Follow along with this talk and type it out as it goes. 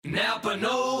Napa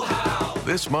Know How.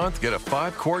 This month, get a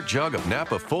 5-quart jug of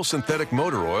Napa Full Synthetic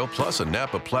Motor Oil plus a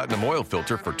Napa Platinum Oil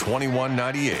Filter for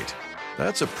 $21.98.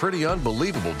 That's a pretty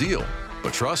unbelievable deal.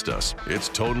 But trust us, it's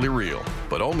totally real,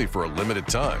 but only for a limited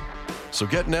time. So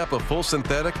get Napa Full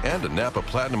Synthetic and a Napa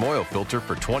Platinum Oil Filter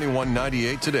for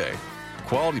 $21.98 today.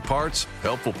 Quality parts,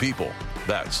 helpful people.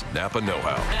 That's Napa Know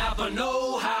How. Napa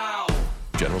Know How.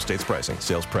 General States pricing.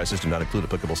 Sales prices do not include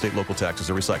applicable state, local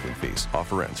taxes, or recycling fees.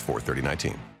 Offer ends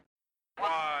 4/30/19. 1,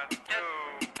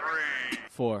 2, 3,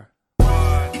 4.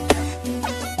 1, 2,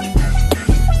 3.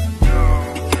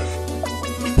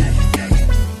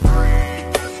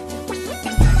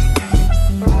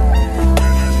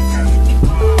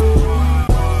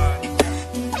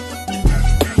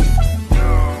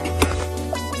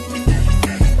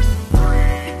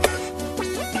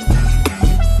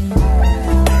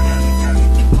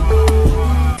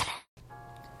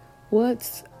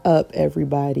 What's up,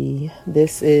 everybody?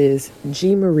 This is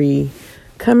G. Marie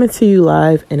coming to you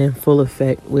live and in full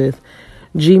effect with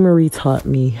G. Marie Taught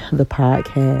Me, the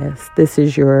podcast. This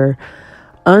is your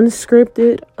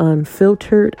unscripted,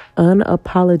 unfiltered,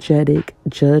 unapologetic,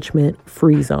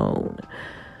 judgment-free zone.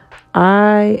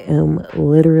 I am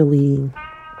literally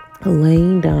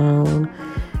laying down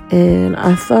and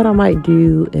I thought I might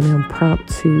do an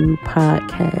impromptu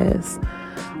podcast.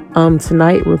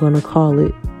 Tonight we're going to call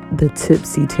it The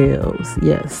Tipsy Tales.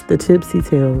 Yes, The Tipsy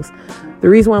Tales. The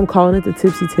reason why I'm calling it The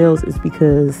Tipsy Tales is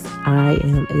because I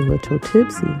am a little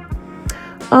tipsy.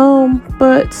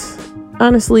 But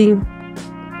honestly,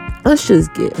 let's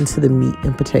just get into the meat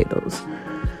and potatoes.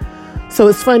 So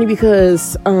it's funny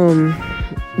because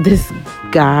this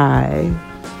guy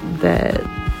that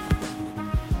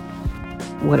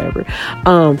whatever,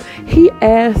 he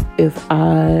asked if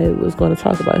I was going to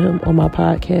talk about him on my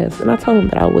podcast, and I told him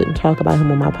that I wouldn't talk about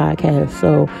him on my podcast.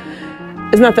 So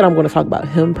it's not that I'm going to talk about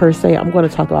him per se. I'm going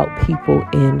to talk about people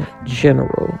in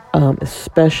general,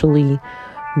 especially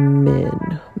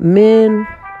men.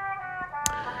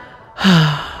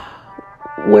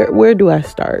 Where do I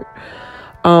start?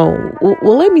 Well,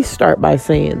 let me start by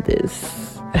saying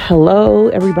this. Hello,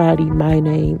 everybody. My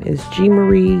name is G.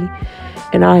 Marie,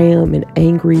 and I am an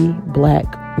angry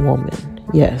black woman.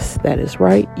 Yes, that is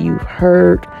right. You've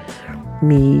heard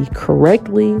me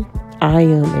correctly. I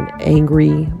am an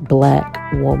angry black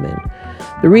woman.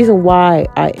 The reason why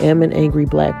I am an angry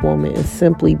black woman is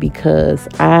simply because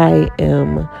I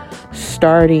am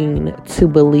starting to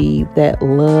believe that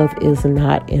love is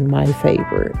not in my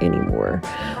favor anymore.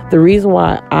 The reason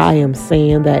why I am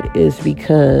saying that is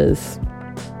because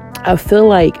I feel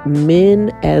like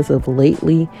men as of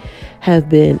lately have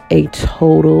been a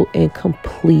total and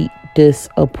complete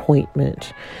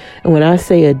disappointment. And when I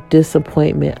say a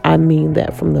disappointment, I mean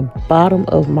that from the bottom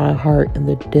of my heart and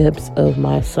the depths of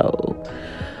my soul.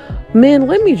 Men,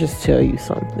 let me just tell you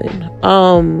something.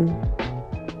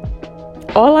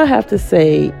 All I have to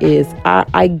say is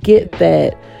I get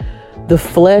that the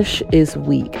flesh is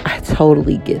weak. I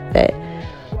totally get that.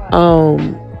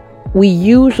 We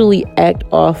usually act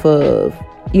off of,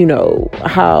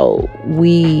 how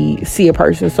we see a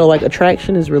person. So like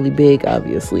attraction is really big,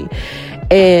 obviously.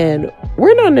 And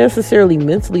we're not necessarily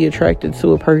mentally attracted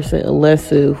to a person unless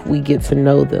if we get to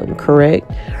know them, correct?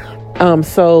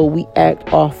 So we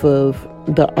act off of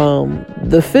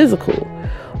the physical.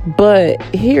 But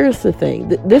here's the thing.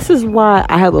 This is why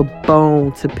I have a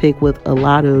bone to pick with a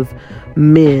lot of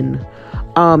men.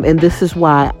 And this is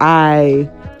why I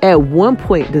at one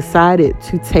point decided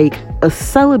to take a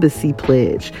celibacy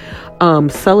pledge,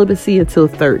 celibacy until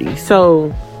 30.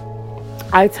 So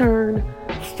I turned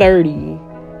 30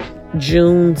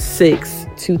 June 6,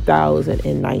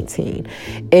 2019.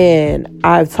 And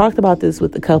I've talked about this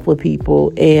with a couple of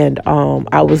people, and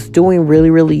I was doing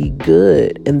really, really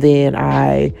good. And then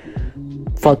I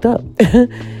fucked up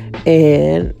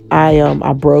and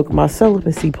I broke my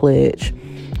celibacy pledge.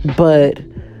 But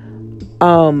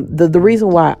the reason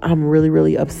why I'm really,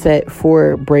 really upset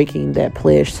for breaking that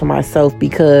pledge to myself,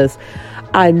 because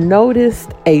I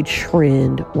noticed a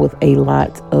trend with a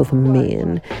lot of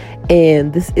men.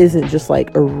 And this isn't just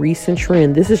like a recent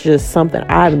trend. This is just something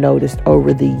I've noticed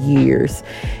over the years.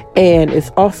 And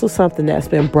it's also something that's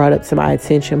been brought up to my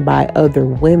attention by other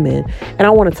women. And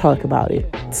I want to talk about it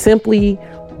simply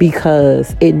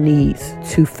because it needs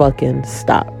to fucking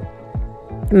stop.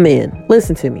 Men,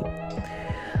 listen to me.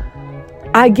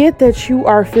 I get that you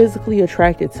are physically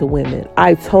attracted to women.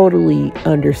 I totally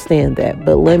understand that.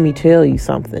 But let me tell you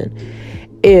something.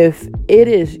 If it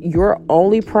is your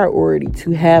only priority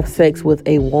to have sex with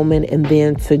a woman and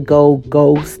then to go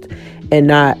ghost and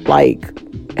not like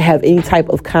have any type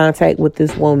of contact with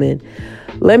this woman,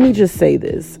 let me just say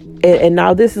this. And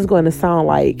now this is going to sound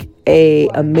like a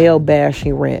male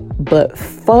bashing rant, but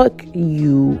fuck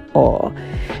you all.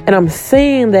 And I'm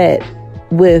saying that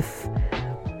with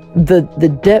the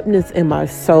depthness in my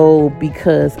soul,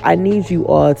 because I need you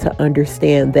all to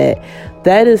understand that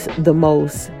that is the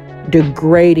most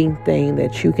degrading thing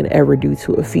that you can ever do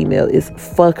to a female, is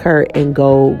fuck her and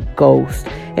go ghost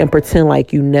and pretend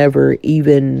like you never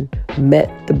even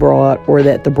met the broad, or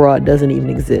that the broad doesn't even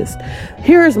exist.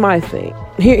 Here's my thing.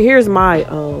 Here's my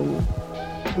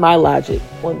my logic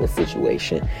on the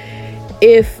situation.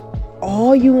 If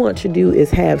all you want to do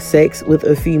is have sex with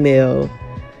a female,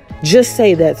 just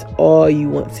say that's all you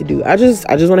want to do. I just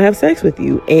want to have sex with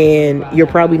you, and you're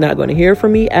probably not going to hear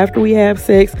from me after we have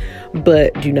sex,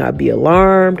 but do not be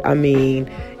alarmed. I mean,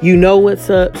 you know what's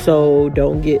up, so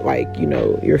don't get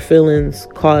your feelings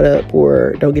caught up,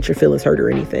 or don't get your feelings hurt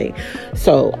or anything.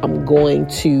 So I'm going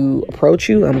to approach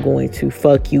you, I'm going to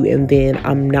fuck you, and then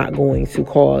I'm not going to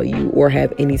call you or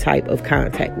have any type of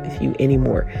contact with you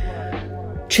anymore.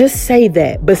 Just say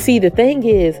that. But see, the thing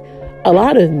is, a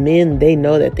lot of men, they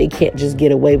know that they can't just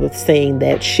get away with saying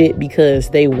that shit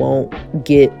because they won't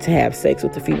get to have sex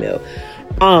with the female.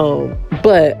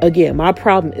 But again, my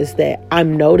problem is that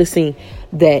I'm noticing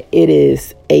that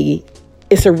it's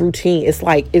a routine. It's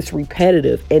like, it's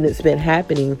repetitive, and it's been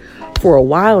happening for a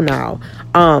while now.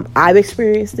 I've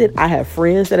experienced it. I have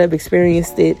friends that have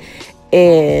experienced it.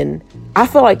 And I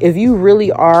feel like if you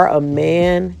really are a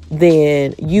man,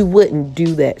 then you wouldn't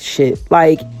do that shit.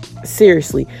 Like,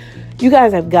 seriously. You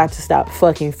guys have got to stop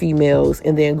fucking females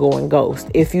and then going ghost.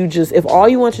 If all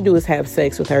you want to do is have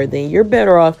sex with her, then you're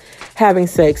better off having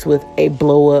sex with a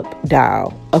blow up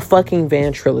doll, a fucking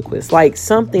ventriloquist, like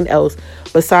something else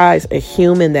besides a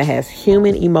human that has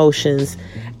human emotions,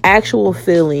 actual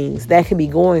feelings, that can be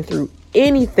going through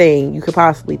anything you could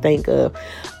possibly think of.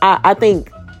 I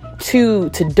think to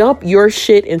dump your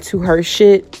shit into her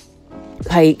shit,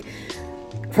 like,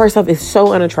 first off, it's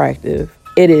so unattractive.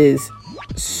 It is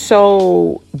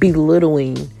so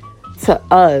belittling to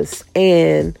us,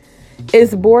 and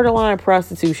it's borderline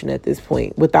prostitution at this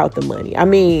point without the money. I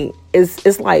mean,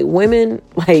 it's like women,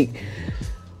 like,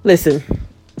 listen,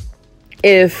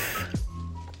 if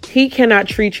he cannot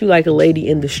treat you like a lady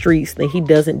in the streets, then he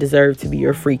doesn't deserve to be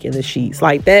your freak in the sheets.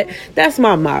 Like, that's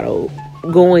my motto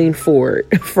going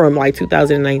forward from like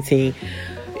 2019.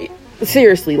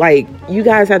 Seriously, like, you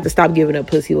guys have to stop giving up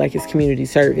pussy like it's community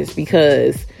service,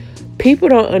 because people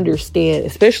don't understand,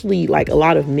 especially like a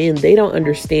lot of men, they don't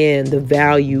understand the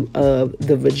value of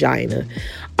the vagina.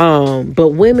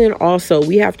 But women also,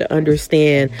 we have to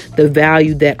understand the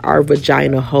value that our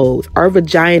vagina holds. Our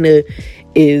vagina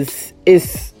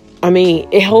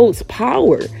it holds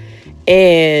power.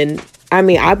 And I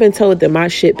mean, I've been told that my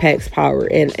shit packs power,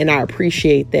 and I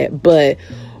appreciate that. But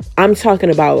I'm talking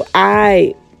about,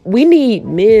 we need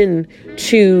men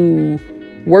to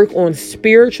work on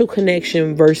spiritual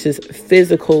connection versus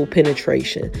physical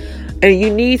penetration. And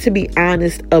you need to be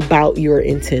honest about your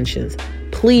intentions.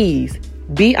 Please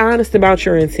be honest about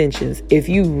your intentions. If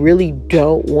you really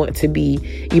don't want to be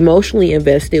emotionally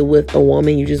invested with a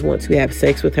woman, you just want to have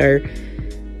sex with her,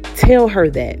 tell her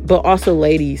that. But also,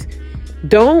 ladies,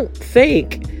 don't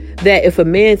think that if a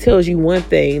man tells you one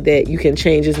thing that you can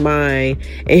change his mind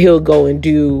and he'll go and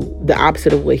do the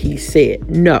opposite of what he said.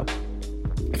 No.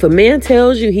 If a man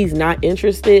tells you he's not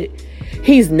interested,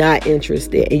 he's not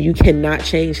interested, and you cannot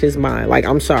change his mind. Like,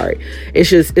 I'm sorry.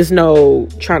 It's no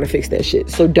trying to fix that shit.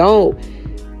 So don't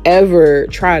ever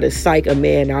try to psych a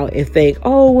man out and think,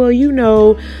 oh,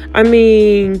 well, I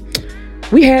mean,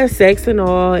 we had sex and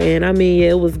all, and I mean,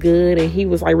 it was good, and he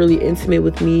was like really intimate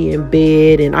with me in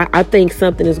bed, and I think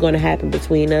something is going to happen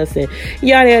between us, and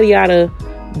yada, yada, yada.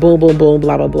 Boom, boom, boom,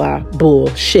 blah, blah, blah.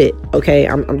 Bullshit. Okay,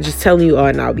 I'm just telling you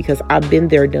all now, because I've been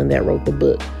there, done that, wrote the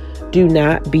book. Do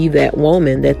not be that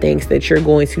woman that thinks that you're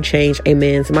going to change a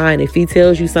man's mind. If he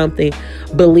tells you something,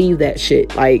 believe that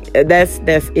shit. Like, that's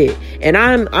it. And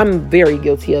I'm very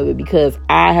guilty of it, because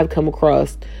I have come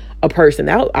across a person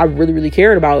that I really, really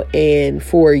cared about, and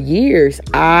for years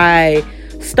I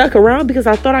stuck around because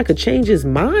I thought I could change his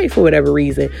mind for whatever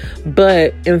reason.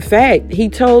 But in fact, he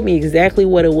told me exactly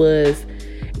what it was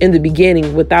in the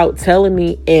beginning without telling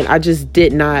me, and I just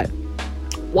did not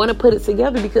want to put it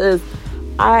together, because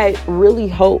I really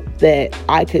hoped that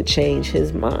I could change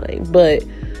his mind. But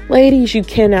ladies, you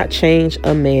cannot change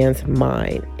a man's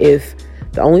mind. If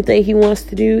the only thing he wants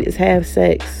to do is have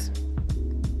sex,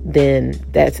 then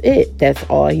that's it. That's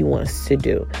all he wants to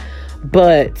do.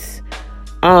 But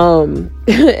and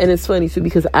it's funny too,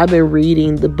 because I've been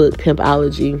reading the book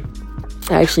Pimpology,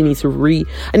 I actually need to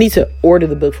I need to order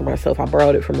the book for myself. I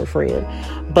borrowed it from a friend.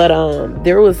 But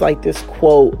there was like this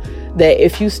quote that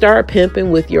if you start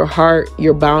pimping with your heart,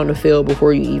 you're bound to fail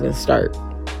before you even start.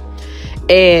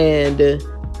 And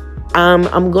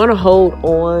I'm gonna hold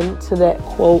on to that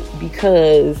quote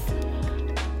because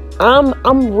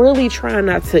I'm really trying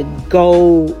not to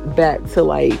go back to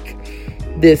like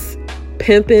this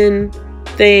pimping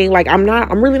thing. Like I'm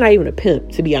really not even a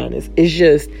pimp, to be honest. It's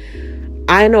just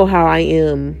I know how I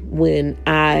am when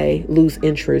I lose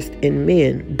interest in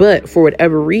men. But for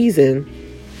whatever reason,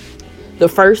 the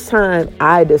first time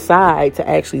I decide to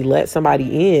actually let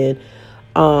somebody in,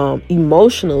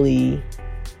 emotionally,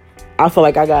 I feel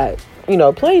like I got,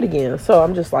 played again. So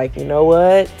I'm just like, you know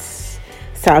what? It's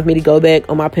time for me to go back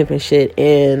on my pimping shit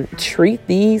and treat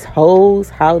these hoes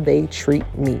how they treat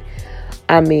me.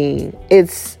 I mean,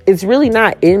 it's really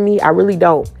not in me. I really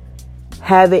don't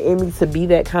have it in me to be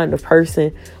that kind of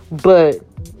person, but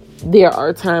there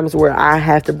are times where I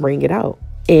have to bring it out,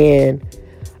 and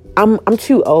I'm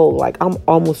too old. Like I'm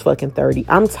almost fucking 30.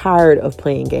 I'm tired of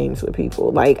playing games with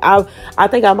people. Like I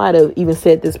think I might have even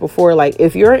said this before. Like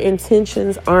if your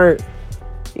intentions aren't,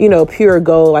 pure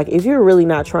gold, like if you're really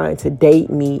not trying to date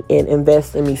me and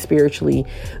invest in me spiritually,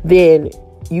 then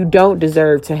you don't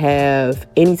deserve to have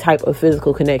any type of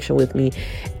physical connection with me,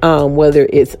 whether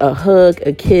it's a hug,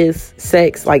 a kiss,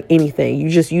 sex, like anything.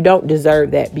 You don't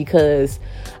deserve that, because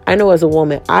I know as a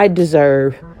woman, I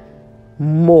deserve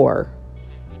more,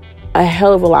 a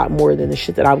hell of a lot more than the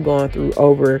shit that I've gone through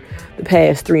over the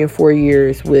past 3 and 4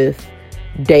 years with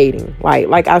dating.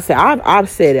 Like I said, I've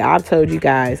said it. I've told you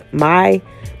guys, my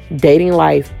dating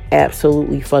life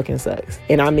absolutely fucking sucks.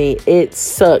 And I mean, it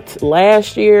sucked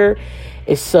last year.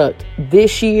 It sucked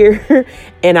this year.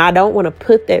 And I don't want to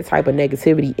put that type of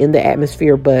negativity in the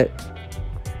atmosphere, but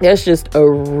that's just a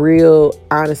real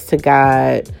honest to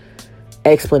God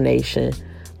explanation.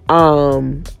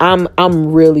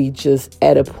 I'm really just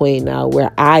at a point now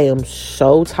where I am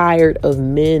so tired of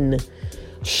men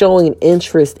showing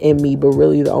interest in me, but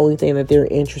really the only thing that they're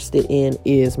interested in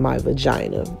is my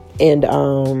vagina. And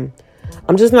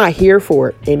I'm just not here for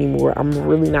it anymore. I'm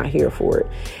really not here for it.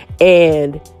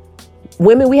 And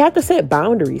women, we have to set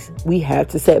boundaries.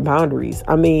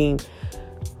 I mean,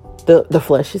 the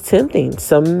flesh is tempting.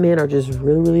 Some men are just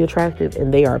really, really attractive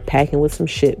and they are packing with some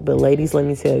shit. But ladies, let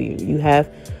me tell you,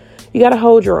 you got to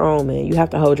hold your own, man. You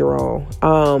have to hold your own.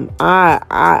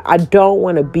 I don't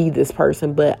want to be this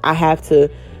person, but I have to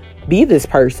be this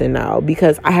person now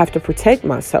because I have to protect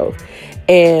myself.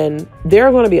 And there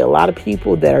are going to be a lot of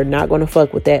people that are not going to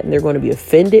fuck with that, and they're going to be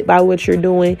offended by what you're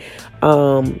doing.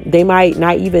 They might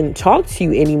not even talk to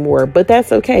you anymore, but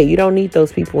that's okay. You don't need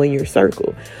those people in your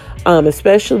circle,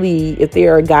 especially if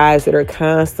there are guys that are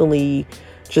constantly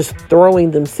just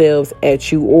throwing themselves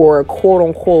at you, or quote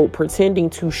unquote pretending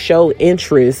to show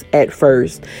interest at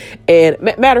first. And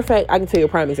matter of fact, I can tell you a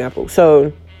prime example.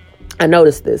 So I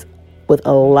noticed this with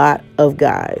a lot of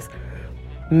guys,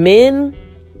 men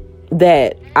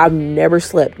that I've never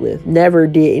slept with, never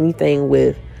did anything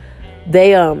with. They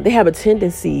have a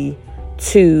tendency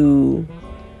to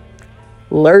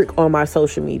lurk on my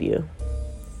social media,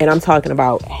 and I'm talking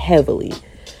about heavily.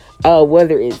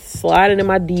 Whether it's sliding in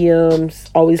my DMs,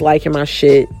 always liking my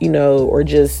shit, or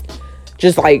just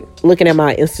like looking at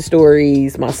my Insta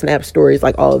stories, my Snap stories,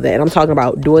 like all of that. And I'm talking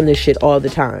about doing this shit all the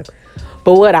time.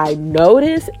 But what I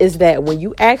notice is that when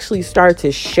you actually start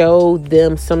to show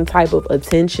them some type of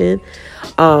attention,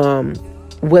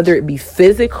 whether it be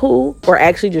physical or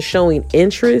actually just showing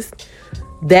interest,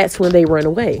 that's when they run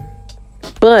away.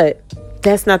 But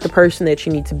that's not the person that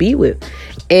you need to be with.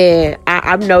 And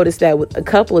I've noticed that with a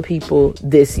couple of people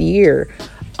this year.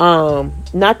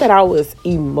 Not that I was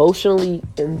emotionally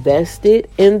invested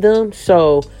in them,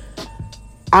 so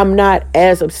I'm not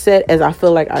as upset as I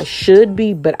feel like I should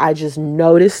be, but I just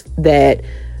noticed that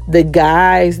the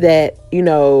guys that,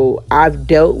 I've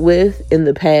dealt with in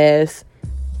the past,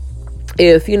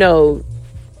 if,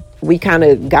 we kind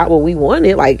of got what we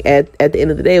wanted, like at the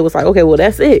end of the day, it was like, okay, well,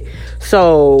 that's it.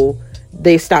 So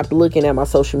they stopped looking at my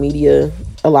social media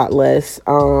a lot less,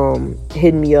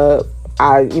 hitting me up.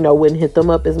 I, wouldn't hit them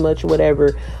up as much or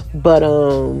whatever. But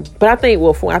I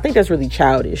think, I think that's really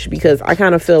childish, because I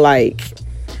kind of feel like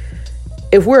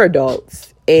if we're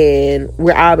adults and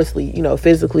we're obviously,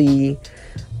 physically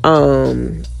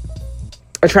attracted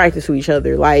to each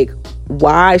other, like,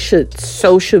 why should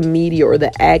social media or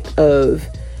the act of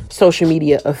social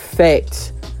media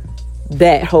affect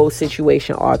that whole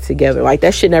situation altogether? Like,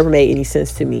 that shit never made any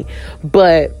sense to me.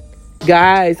 But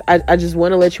guys, I just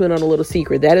want to let you in on a little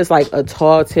secret. That is like a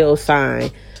tall tale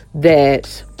sign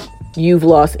that you've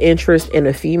lost interest in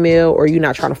a female, or you're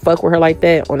not trying to fuck with her like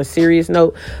that on a serious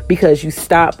note, because you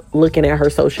stop looking at her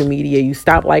social media, you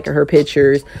stop liking her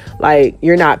pictures, like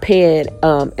you're not paying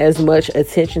as much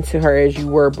attention to her as you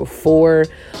were before.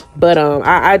 But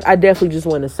I definitely just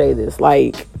want to say this,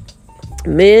 like,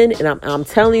 men, and I'm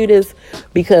telling you this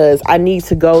because I need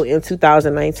to go in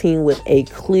 2019 with a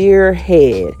clear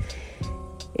head.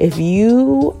 If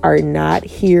you are not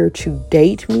here to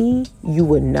date me, you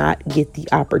will not get the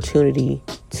opportunity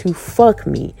to fuck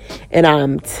me. And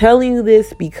I'm telling you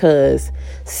this because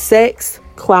sex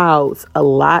clouds a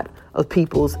lot of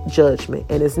people's judgment.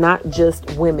 And it's not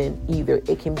just women either.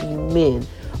 It can be men.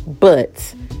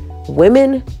 But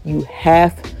women, you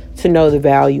have to know the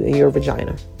value in your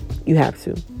vagina. You have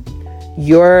to.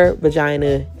 Your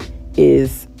vagina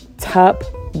is top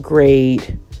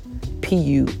grade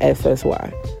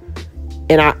PUSSY.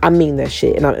 And I mean that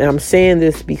shit. And I'm saying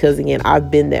this because, again, I've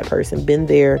been that person, been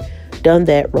there, done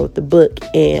that, wrote the book.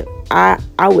 And I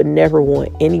would never want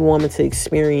any woman to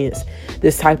experience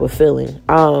this type of feeling.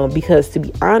 Because to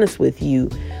be honest with you,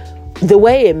 the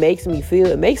way it makes me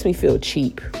feel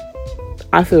cheap.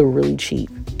 I feel really cheap.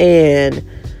 And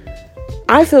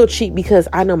I feel cheap because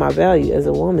I know my value as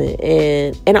a woman.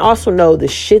 And I also know the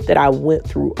shit that I went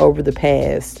through over the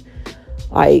past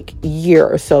like year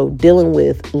or so, dealing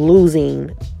with losing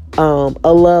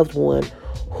a loved one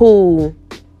who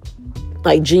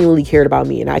like genuinely cared about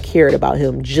me, and I cared about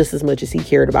him just as much as he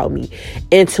cared about me.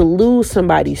 And to lose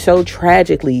somebody so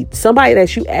tragically, somebody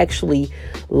that you actually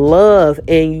love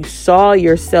and you saw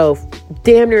yourself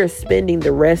damn near spending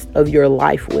the rest of your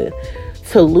life with,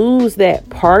 to lose that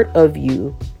part of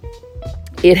you,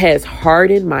 it has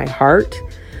hardened my heart.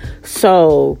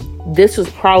 So this was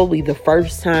probably the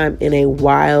first time in a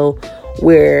while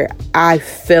where I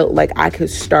felt like I could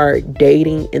start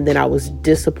dating, and then I was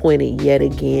disappointed yet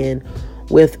again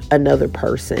with another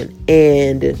person.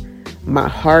 And my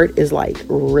heart is like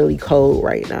really cold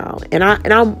right now. And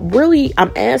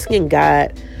I'm asking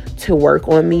God to work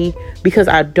on me, because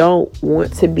I don't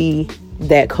want to be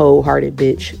that cold-hearted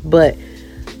bitch. But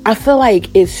I feel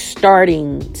like it's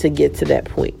starting to get to that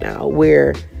point now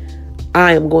where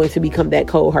I am going to become that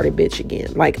cold-hearted bitch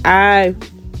again. Like I've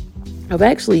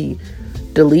actually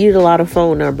deleted a lot of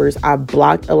phone numbers. I've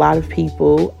blocked a lot of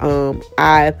people.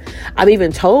 I've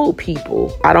even told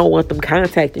people I don't want them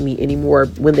contacting me anymore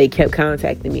when they kept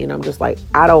contacting me. And I'm just like,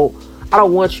 I don't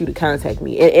want you to contact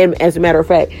me. And as a matter of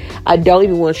fact, I don't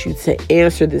even want you to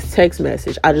answer this text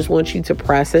message. I just want you to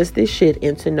process this shit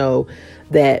and to know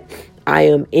that I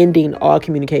am ending all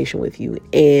communication with you.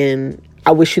 And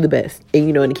I wish you the best,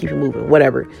 and and to keep it moving,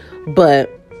 whatever. But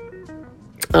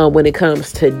when it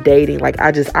comes to dating, like I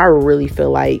really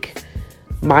feel like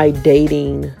my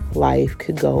dating life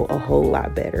could go a whole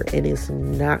lot better, and it's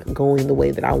not going the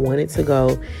way that I want it to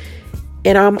go.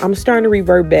 And I'm starting to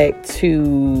revert back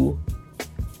to,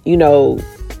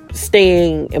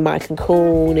 staying in my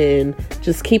cocoon and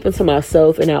just keeping to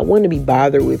myself, and not wanting to be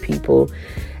bothered with people.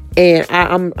 And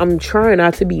I'm trying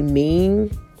not to be mean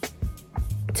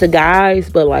to guys,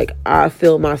 but like I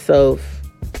feel myself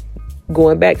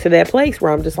going back to that place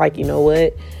where I'm just like, you know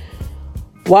what?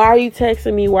 Why are you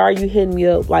texting me? Why are you hitting me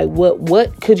up? Like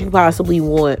what could you possibly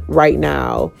want right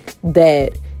now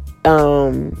that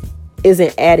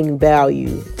isn't adding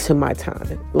value to my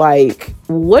time? Like,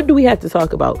 what do we have to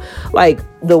talk about? Like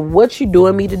the what you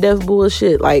doing me to death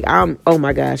bullshit. Like oh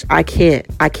my gosh, I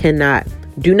cannot.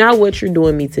 Do not what you're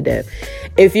doing me to death.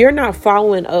 If you're not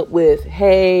following up with,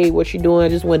 hey, what you doing? I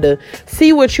just wanted to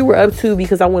see what you were up to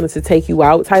because I wanted to take you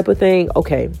out type of thing.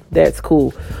 Okay, that's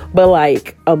cool. But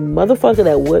like a motherfucker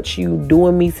that what you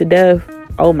doing me to death.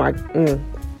 Oh my,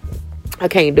 I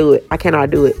can't do it. I cannot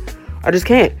do it. I just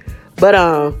can't.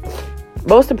 But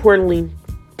most importantly,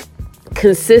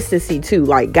 consistency too.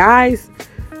 Like guys,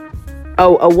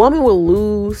 a woman will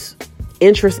lose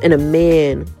interest in a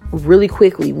man really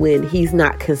quickly when he's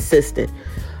not consistent.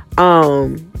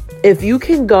 If you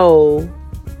can go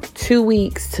 2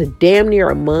 weeks to damn near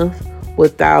a month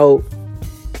without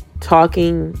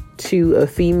talking to a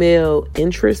female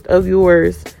interest of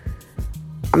yours,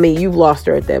 I mean, you've lost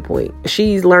her at that point.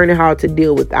 She's learning how to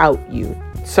deal without you.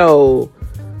 So,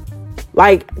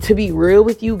 like, to be real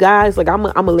with you guys, like, I'm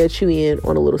gonna let you in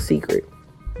on a little secret.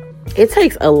 It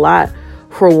takes a lot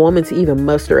for a woman to even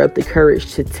muster up the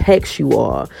courage to text you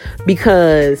all,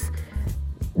 because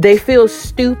they feel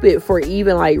stupid for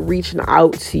even like reaching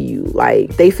out to you.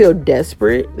 Like they feel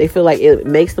desperate. They feel like it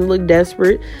makes them look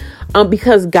desperate,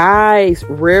 because guys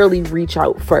rarely reach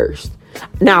out first.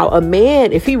 Now a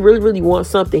man, if he really wants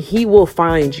something, he will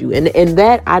find you, and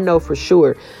that I know for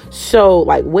sure. So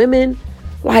like women,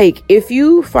 Like, if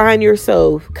you find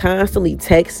yourself constantly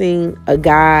texting a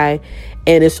guy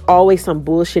and it's always some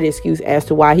bullshit excuse as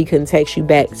to why he couldn't text you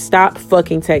back, stop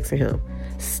fucking texting him.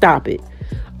 Stop it.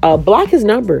 Block his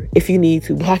number if you need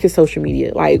to. Block his social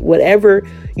media. Like, whatever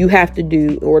you have to do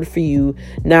in order for you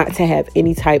not to have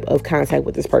any type of contact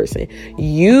with this person.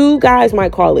 You guys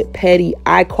might call it petty.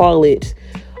 I call it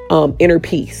inner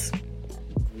peace.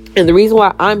 And the reason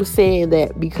why I'm saying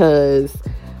that, because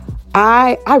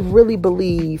I really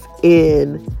believe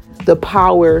in the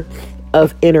power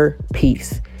of inner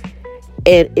peace.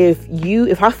 And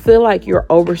if I feel like you're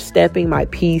overstepping my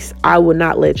peace, I will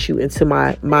not let you into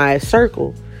my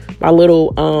circle, my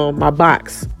little my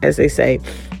box, as they say,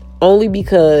 only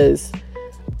because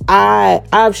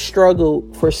I've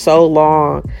struggled for so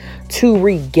long to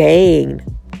regain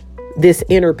this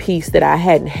inner peace that I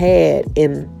hadn't had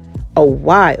in a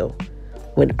while.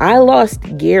 When I lost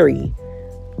Gary,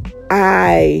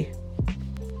 I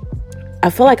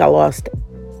feel like I lost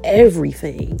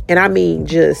everything. And I mean,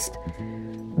 just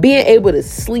being able to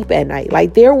sleep at night.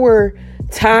 Like, there were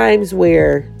times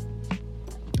where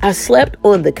I slept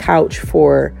on the couch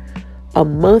for a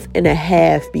month and a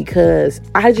half because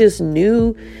I just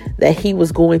knew that he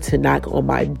was going to knock on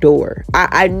my door.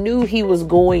 I knew he was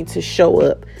going to show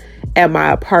up at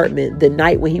my apartment the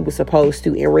night when he was supposed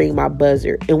to and ring my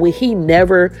buzzer. And when he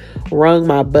never rung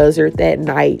my buzzer that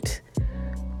night,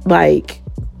 like,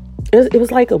 it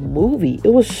was like a movie. It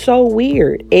was so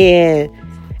weird. And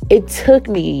it took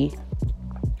me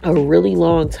a really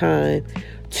long time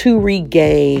to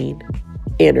regain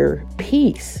inner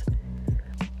peace.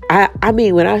 I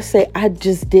mean, when I say I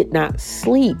just did not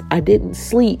sleep, I didn't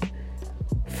sleep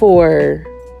for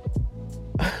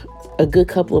a good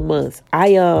couple of months.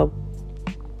 I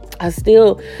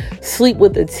still sleep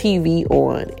with the TV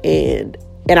on, and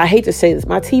I hate to say this,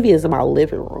 my TV is in my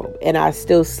living room, and I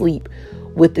still sleep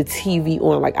with the TV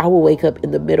on. Like, I will wake up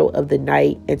in the middle of the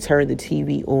night and turn the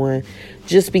TV on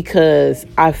just because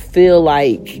I feel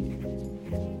like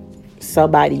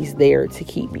somebody's there to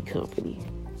keep me company.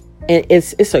 And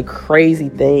it's a crazy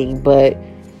thing, but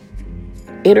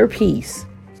inner peace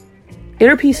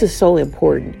is so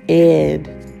important. And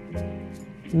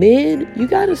men, you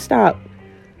gotta stop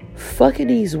fucking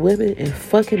these women and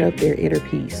fucking up their inner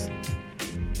peace.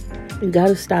 You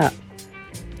gotta stop.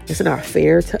 It's not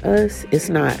fair to us. It's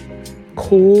not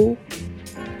cool.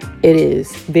 It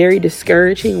is very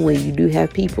discouraging when you do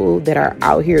have people that are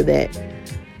out here that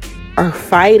are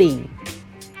fighting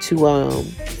to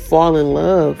fall in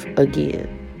love again.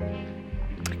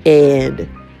 And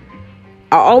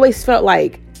I always felt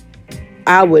like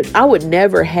I would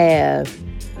never have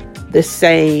the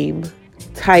same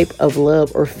type of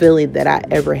love or feeling that I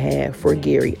ever had for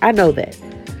Gary. I know that.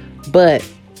 But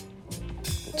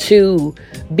to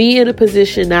be in a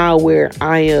position now where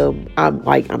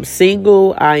I'm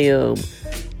single, I am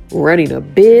running a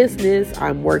business,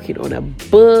 I'm working on a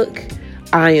book,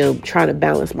 I am trying to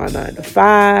balance my 9 to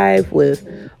 5 with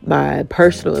my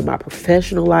personal and my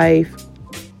professional life.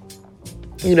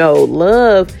 You know,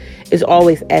 love is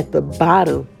always at the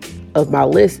bottom of my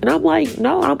list. And I'm like,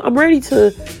 no, I'm ready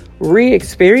to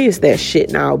re-experience that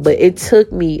shit now. But it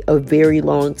took me a very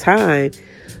long time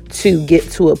to get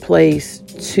to a place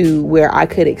to where I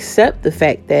could accept the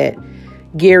fact that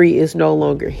Gary is no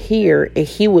longer here and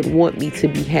he would want me to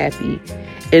be happy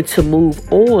and to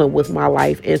move on with my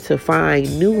life and to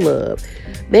find new love.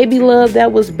 Maybe love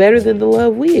that was better than the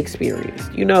love we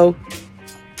experienced, you know?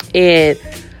 And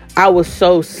I was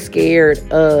so scared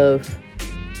of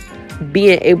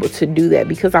being able to do that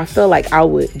because I felt like I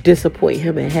would disappoint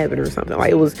him in heaven or something.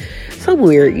 Like, it was some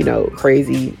weird, you know,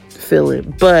 crazy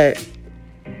feeling. But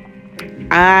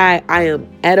I am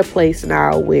at a place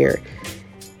now where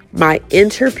my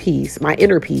inner peace,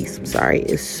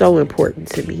 is so important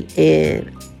to me,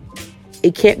 and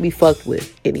it can't be fucked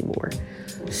with anymore.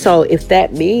 So if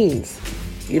that means,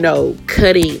 you know,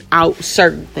 cutting out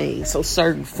certain things, so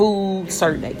certain food,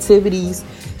 certain activities,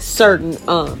 certain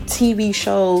TV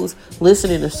shows,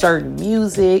 listening to certain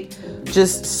music,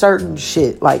 just certain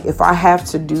shit. Like, if I have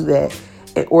to do that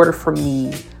in order for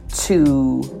me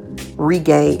to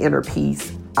regain inner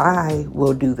peace, I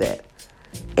will do that.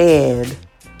 And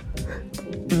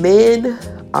men,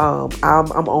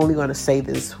 I'm only going to say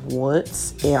this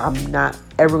once, and I'm not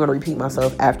ever going to repeat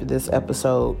myself after this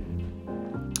episode.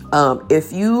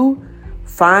 If you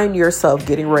find yourself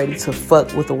getting ready to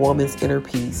fuck with a woman's inner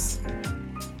peace,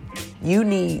 you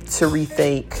need to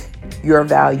rethink your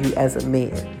value as a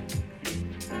man.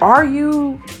 Are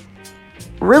you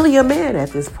really a man at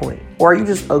this point? Or are you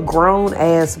just a grown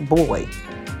ass boy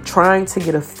trying to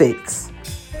get a fix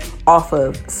off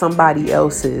of somebody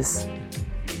else's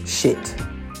shit.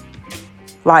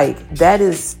 Like, that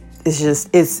is,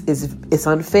 it's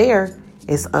unfair.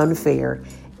 It's unfair.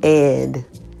 And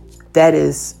that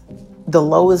is the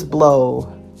lowest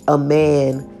blow a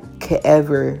man could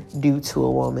ever do to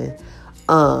a woman.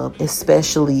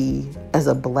 Especially as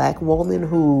a black woman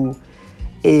who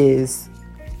is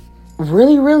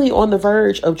really, really on the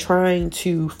verge of trying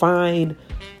to find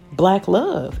black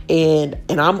love. And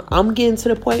I'm getting to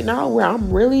the point now where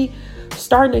I'm really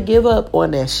starting to give up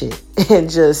on that shit and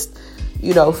just,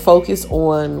 focus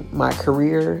on my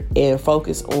career and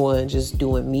focus on just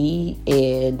doing me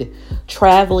and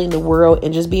traveling the world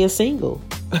and just being single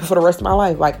for the rest of my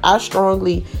life. Like, I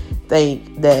strongly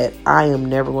think that I am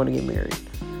never going to get married.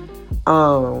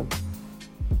 I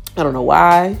don't know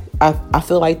why I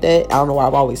feel like that. I don't know why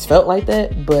I've always felt like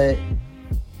that, but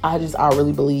I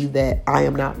really believe that I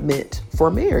am not meant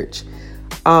for marriage.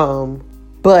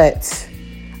 But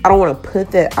I don't want to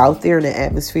put that out there in the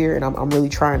atmosphere, and I'm really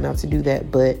trying not to do that.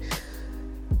 But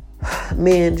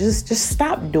man, just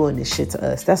stop doing this shit to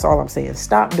us. That's all I'm saying.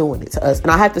 Stop doing it to us. And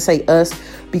I have to say us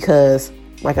because,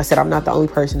 like I said, I'm not the only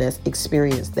person that's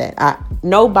experienced that.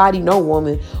 Nobody, no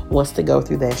woman wants to go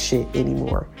through that shit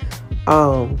anymore.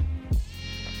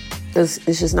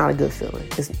 It's just not a good feeling.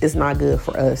 It's not good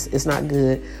for us. It's not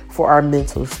good for our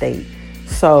mental state.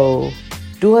 So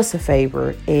do us a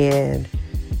favor and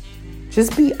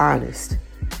just be honest.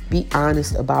 Be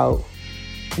honest about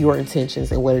your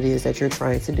intentions and what it is that you're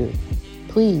trying to do.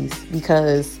 Please,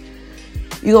 because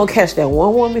you're going to catch that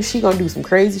one woman. She going to do some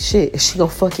crazy shit. And she going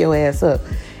to fuck your ass up.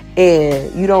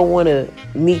 And you don't want to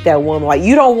meet that woman. Like,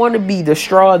 you don't want to be the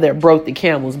straw that broke the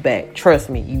camel's back. Trust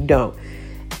me, you don't.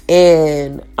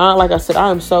 And like I said, I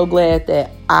am so glad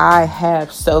that I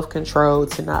have self-control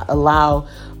to not allow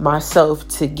myself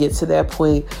to get to that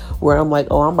point where I'm like,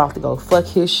 oh, I'm about to go fuck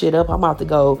his shit up. I'm about to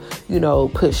go,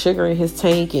 put sugar in his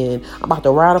tank, and I'm about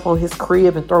to ride up on his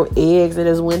crib and throw eggs in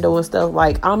his window and stuff.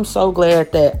 Like, I'm so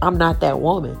glad that I'm not that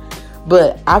woman.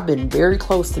 But I've been very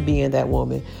close to being that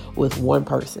woman with one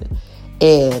person.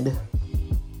 And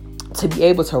to be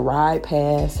able to ride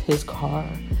past his car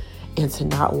and to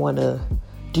not want to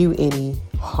do any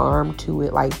harm to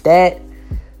it like that,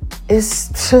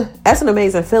 that's an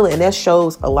amazing feeling. And that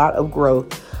shows a lot of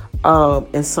growth.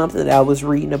 And something that I was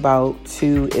reading about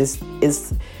too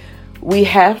is we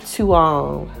have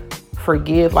to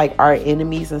forgive like our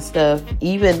enemies and stuff,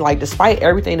 even like despite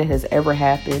everything that has ever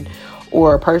happened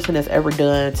or a person has ever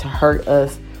done to hurt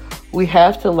us. We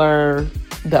have to learn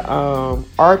the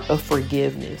art of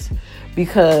forgiveness,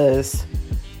 because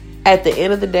at the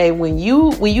end of the day, when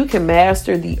you can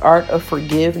master the art of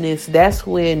forgiveness, that's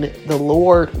when the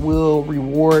Lord will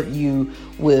reward you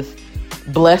with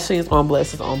blessings on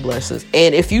blessings on blessings.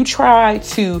 And if you try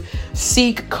to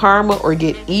seek karma or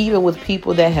get even with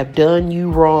people that have done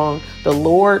you wrong, the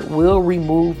Lord will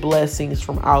remove blessings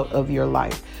from out of your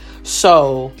life.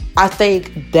 So I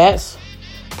think that's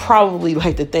probably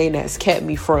like the thing that's kept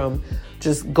me from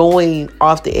just going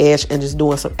off the edge and just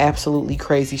doing some absolutely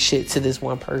crazy shit to this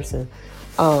one person.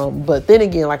 But then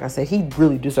again, like I said, he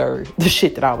really deserved the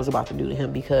shit that I was about to do to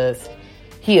him, because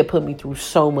he had put me through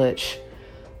so much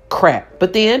crap.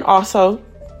 But then also,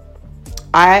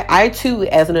 I too,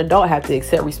 as an adult, have to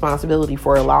accept responsibility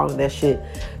for allowing that shit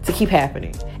to keep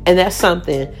happening. And that's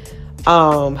something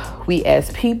we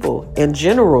as people in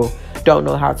general don't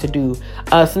know how to do.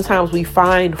 Sometimes we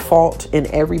find fault in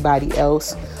everybody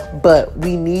else, but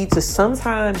we need to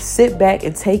sometimes sit back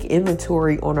and take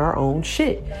inventory on our own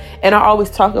shit. And I always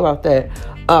talk about that,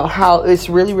 how it's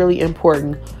really, really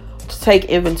important to take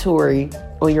inventory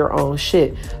on your own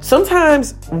shit.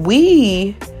 Sometimes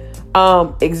we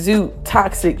exude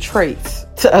toxic traits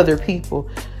to other people.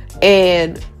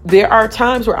 And there are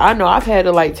times where I know I've had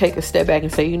to like take a step back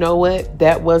and say, you know what,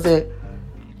 that wasn't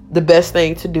the best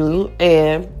thing to do.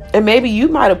 And maybe you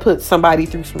might have put somebody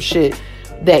through some shit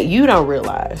that you don't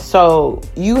realize. So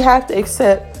you have to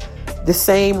accept the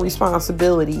same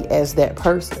responsibility as that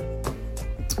person.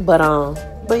 But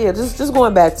yeah, just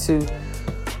going back to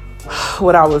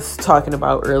what I was talking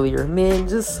about earlier, man,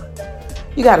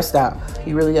 you gotta stop.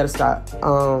 You really gotta stop.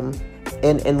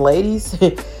 And ladies,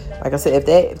 like I said,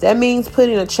 if that means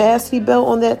putting a chastity belt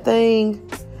on that thing,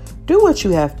 do what you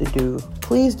have to do.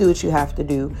 Please do what you have to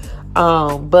do.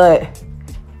 But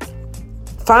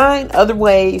find other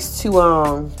ways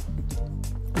to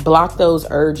block those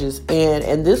urges.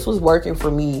 And this was working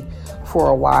for me for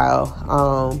a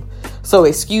while. So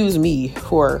excuse me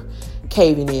for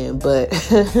caving in, but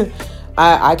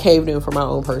I caved in for my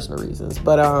own personal reasons.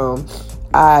 But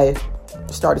I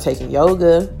started taking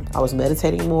yoga. I was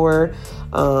meditating more.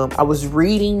 I was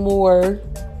reading more.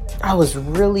 I was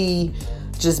really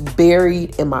just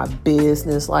buried in my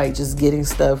business, like just getting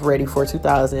stuff ready for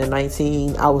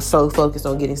 2019. I was so focused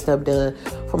on getting stuff done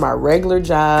for my regular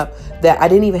job that I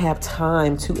didn't even have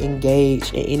time to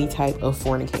engage in any type of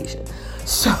fornication.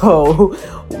 So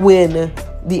when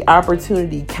the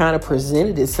opportunity kind of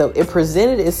presented itself, it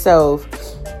presented itself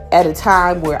at a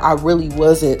time where I really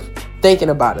wasn't thinking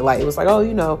about it. Like, it was like, oh,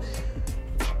 you know,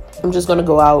 I'm just going to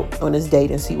go out on this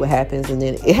date and see what happens. And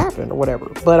then it happened or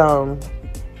whatever. But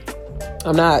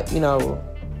I'm not, you know,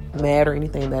 mad or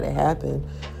anything that it happened.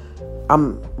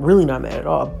 I'm really not mad at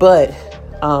all. But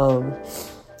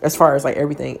as far as like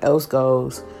everything else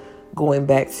goes, going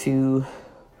back to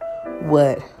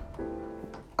what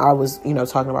I was, you know,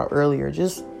 talking about earlier,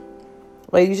 just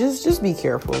ladies, just be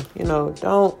careful. You know,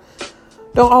 don't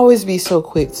always be so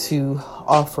quick to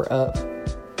offer up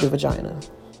the vagina.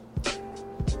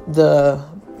 The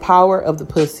power of the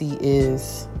pussy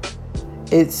is,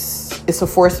 it's a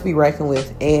force to be reckoned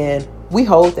with, and we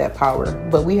hold that power,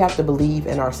 but we have to believe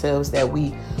in ourselves that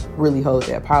we really hold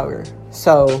that power.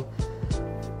 So,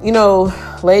 you know,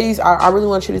 ladies, I really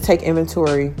want you to take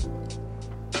inventory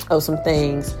of some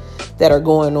things that are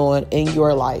going on in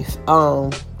your life.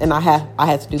 And I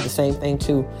had to do the same thing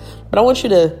too. But I want you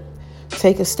to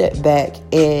take a step back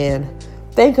and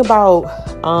think about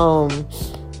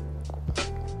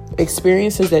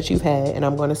experiences that you've had, and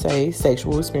I'm going to say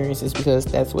sexual experiences because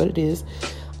that's what it is.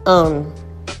 And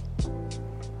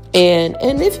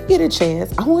if you get a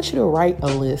chance, I want you to write a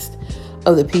list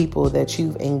of the people that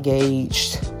you've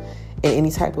engaged in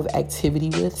any type of activity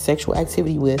with, sexual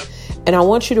activity with, and I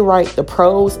want you to write the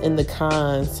pros and the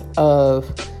cons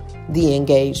of the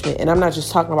engagement. And I'm not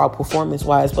just talking about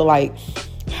performance-wise, but like,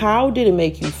 how did it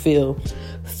make you feel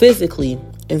physically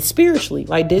and spiritually?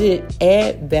 Like, did it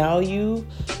add value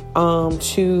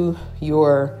to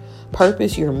your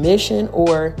purpose, your mission,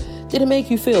 or did it make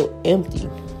you feel empty?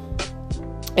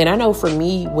 And I know for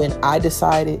me, when I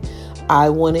decided I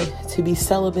wanted to be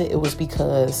celibate, it was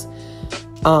because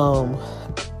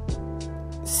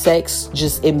sex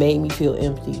just, it made me feel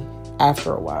empty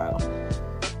after a while.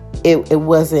 It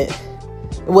wasn't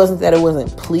that it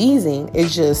wasn't pleasing, it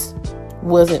just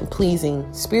wasn't pleasing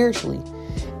spiritually.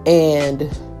 And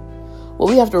what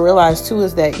we have to realize too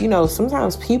is that, you know,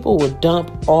 sometimes people will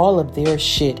dump all of their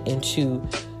shit into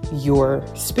your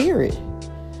spirit.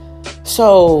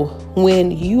 So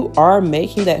when you are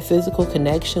making that physical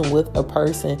connection with a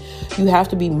person, you have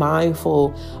to be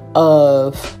mindful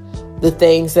of the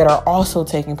things that are also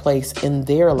taking place in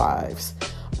their lives.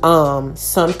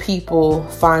 Some people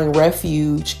find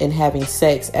refuge in having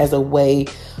sex as a way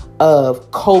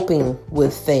of coping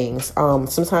with things.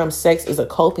 Sometimes sex is a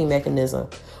coping mechanism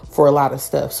for a lot of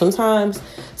stuff. Sometimes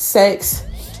sex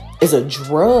is a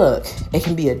drug. It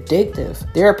can be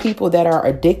addictive. There are people that are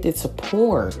addicted to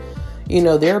porn. You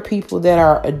know, there are people that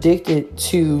are addicted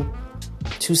to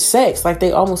sex. Like,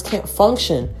 they almost can't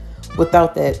function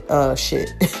without that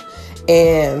shit.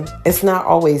 And it's not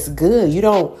always good. You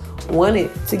don't want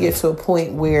it to get to a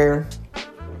point where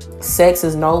sex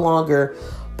is no longer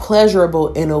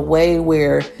pleasurable in a way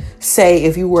where, say,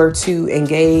 if you were to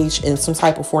engage in some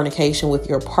type of fornication with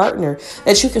your partner,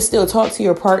 that you can still talk to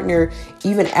your partner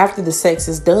even after the sex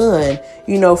is done,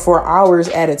 you know, for hours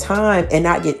at a time and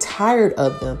not get tired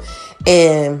of them.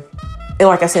 And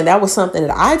like I said, that was something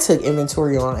that I took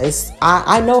inventory on.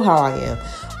 I know how I am.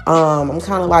 I'm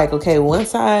kind of like, okay,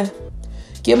 once I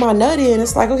get my nut in,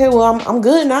 it's like, okay, well, I'm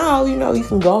good now. You know, you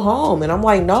can go home. And I'm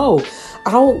like, no,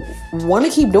 I don't want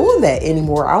to keep doing that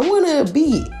anymore. I want to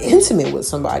be intimate with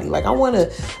somebody. Like, I want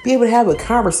to be able to have a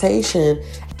conversation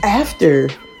after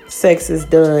sex is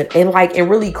done and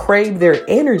really crave their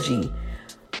energy.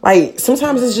 Like,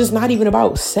 sometimes it's just not even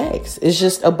about sex. It's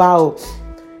just about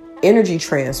energy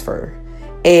transfer.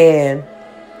 And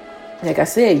like I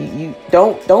said, you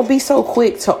don't be so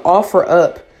quick to offer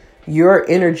up your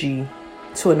energy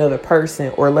to another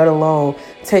person, or let alone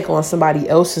take on somebody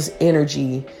else's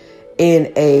energy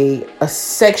in a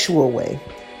sexual way,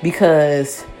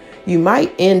 because you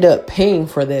might end up paying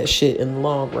for that shit in the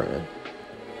long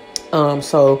run.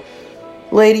 So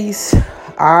ladies,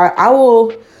 I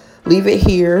will leave it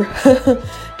here.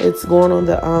 It's going on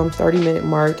the 30-minute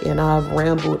mark, and I've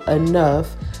rambled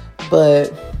enough,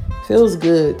 but feels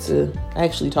good to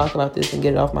actually talk about this and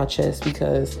get it off my chest,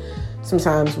 because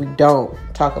sometimes we don't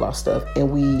talk about stuff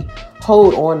and we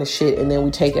hold on to shit, and then we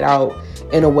take it out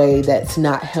in a way that's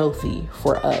not healthy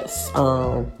for us.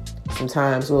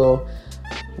 Sometimes we'll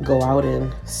go out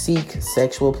and seek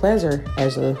sexual pleasure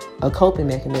as a coping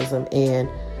mechanism, and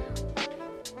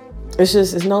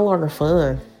it's no longer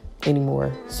fun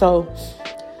anymore. So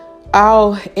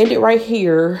I'll end it right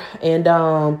here, and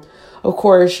Of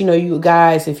course, you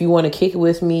guys, if you want to kick it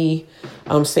with me,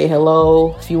 say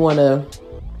hello. If you want to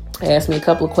ask me a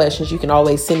couple of questions, you can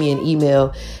always send me an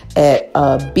email at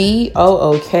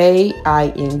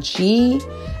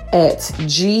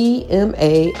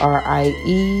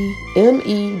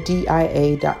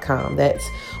bookingmariemedia.com. That's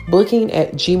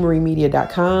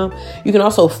booking@gmariemedia.com. You can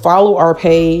also follow our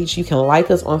page. You can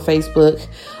like us on Facebook.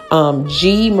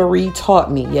 G Marie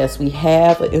Taught Me. Yes, we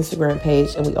have an Instagram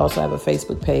page and we also have a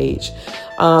Facebook page.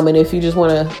 And if you just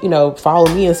want to,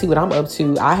 follow me and see what I'm up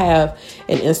to, I have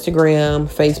an Instagram,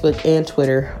 Facebook, and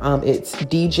Twitter. It's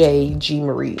DJ G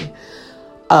Marie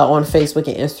on Facebook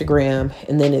and Instagram.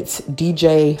 And then it's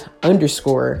DJ_G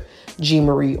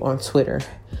Marie on Twitter.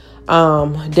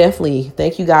 Definitely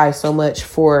thank you guys so much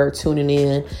for tuning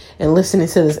in and listening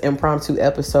to this impromptu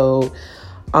episode.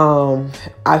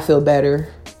 I feel better.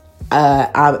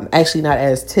 I'm actually not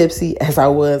as tipsy as I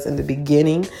was in the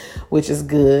beginning, which is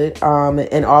good.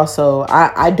 And also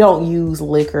I don't use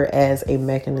liquor as a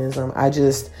mechanism. I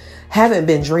just haven't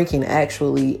been drinking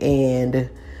actually. And,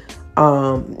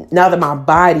 now that my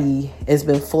body has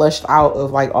been flushed out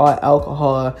of like all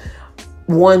alcohol,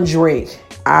 one drink,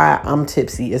 I'm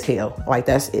tipsy as hell. Like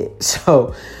that's it.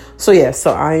 So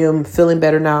I am feeling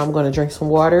better now. I'm going to drink some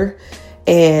water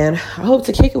and I hope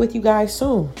to kick it with you guys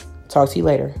soon. Talk to you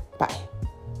later.